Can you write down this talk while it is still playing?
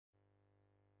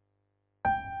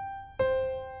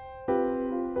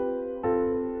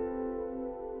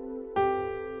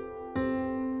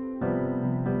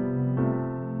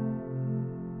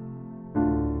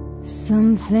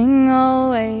Something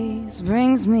always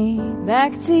brings me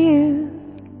back to you.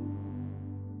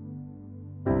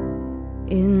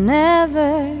 It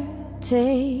never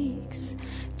takes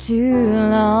too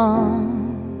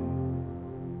long.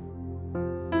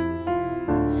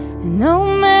 And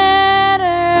no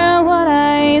matter what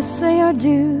I say or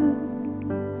do,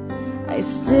 I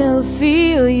still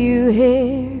feel you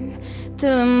here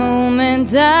till the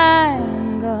moment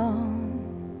I'm gone.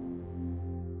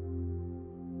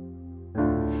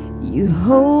 You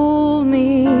hold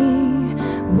me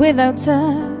without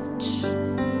touch,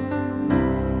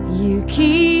 you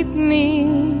keep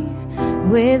me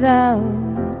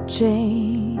without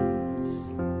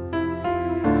chains.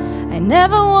 I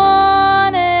never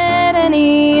wanted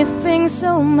anything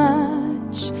so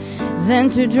much than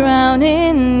to drown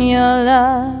in your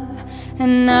love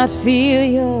and not feel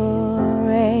your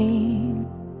rain.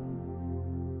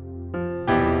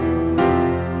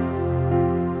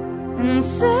 And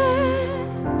set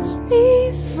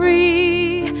me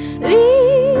free,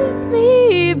 leave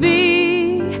me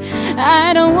be.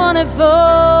 I don't wanna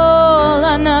fall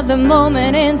another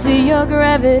moment into your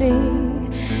gravity.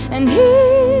 And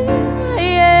here I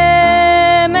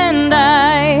am, and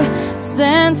I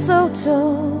stand so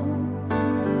tall.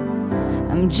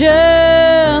 I'm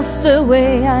just the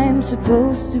way I'm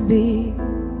supposed to be,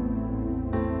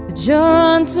 but you're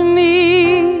onto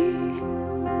me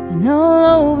and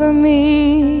all over me.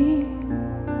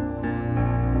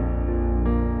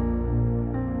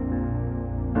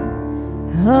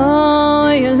 Oh,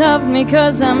 you love me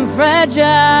 'cause I'm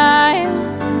fragile,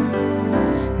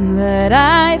 but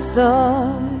I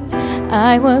thought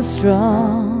I was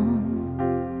strong.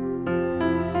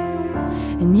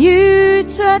 And you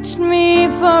touched me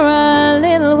for a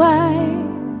little while,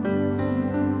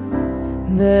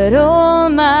 but all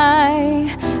my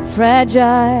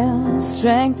fragile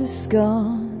strength is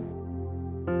gone.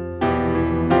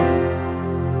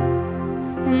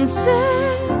 And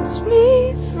set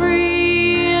me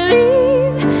free,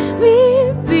 leave me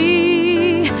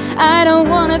be. I don't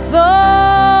wanna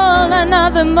fall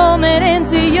another moment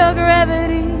into your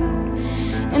gravity.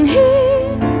 And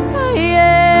here I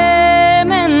am,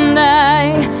 and I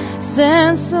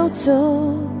stand so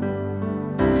tall.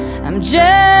 I'm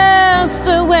just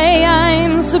the way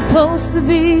I'm supposed to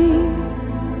be,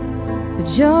 but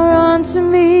you're onto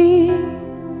me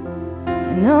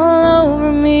and all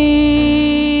over me.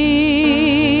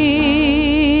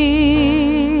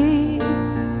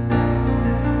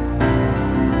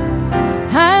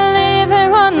 I live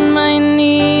here on my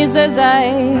knees as I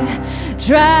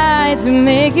try to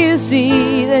make you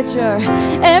see that you're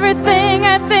everything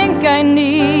I think I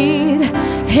need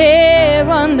here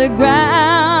on the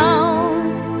ground.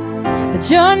 But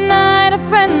you're not a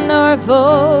friend or a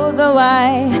foe, though I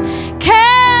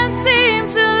can't seem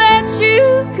to let you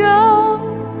go.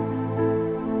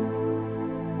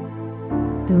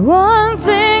 The one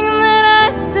thing that I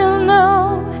still know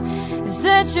is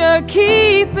that you're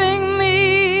keeping me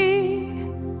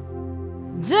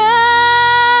down.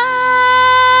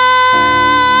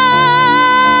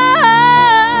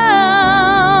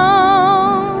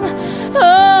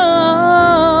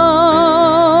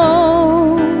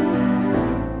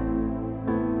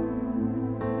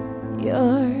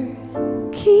 You're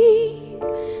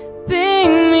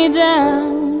keeping me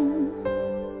down.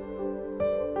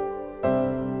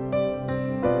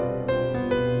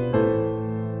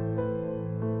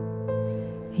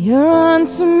 You're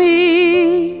onto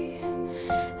me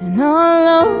and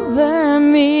all over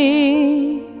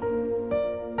me.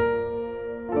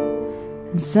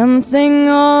 And something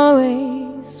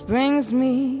always brings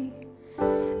me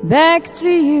back to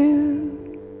you.